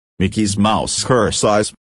Mickey's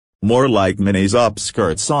Mousekersize. More like Minnie's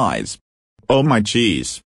upskirt size. Oh my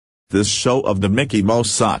cheese. This show of the Mickey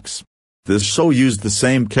Mouse sucks. This show used the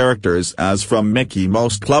same characters as from Mickey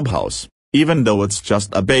Mouse Clubhouse, even though it's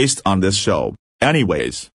just based on this show.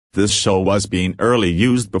 Anyways, this show was being early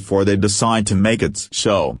used before they decide to make its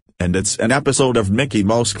show, and it's an episode of Mickey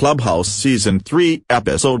Mouse Clubhouse Season 3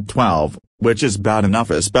 Episode 12, which is bad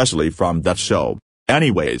enough especially from that show.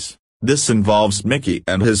 Anyways, this involves Mickey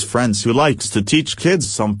and his friends who likes to teach kids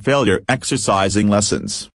some failure exercising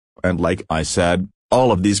lessons. And like I said,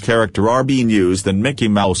 all of these characters are being used in Mickey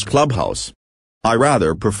Mouse Clubhouse. I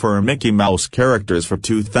rather prefer Mickey Mouse characters for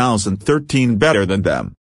 2013 better than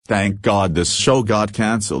them. Thank God this show got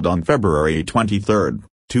cancelled on February 23,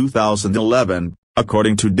 2011.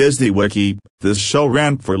 According to Disney Wiki, this show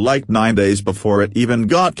ran for like 9 days before it even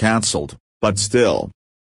got cancelled, but still.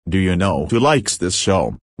 Do you know who likes this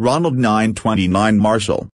show? Ronald 929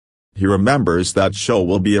 Marshall. He remembers that show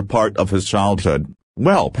will be a part of his childhood.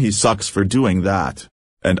 Well, he sucks for doing that.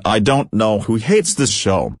 And I don't know who hates this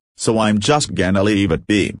show, so I'm just gonna leave it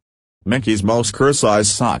be. Mickey's Mousekersize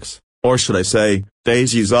sucks, or should I say,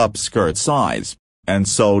 Daisy's upskirt size. And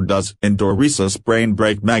so does Indoresa's Brain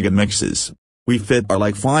Break Mega Mixes. We fit are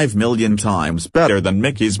like 5 million times better than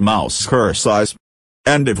Mickey's Mousekersize.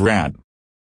 End of rant.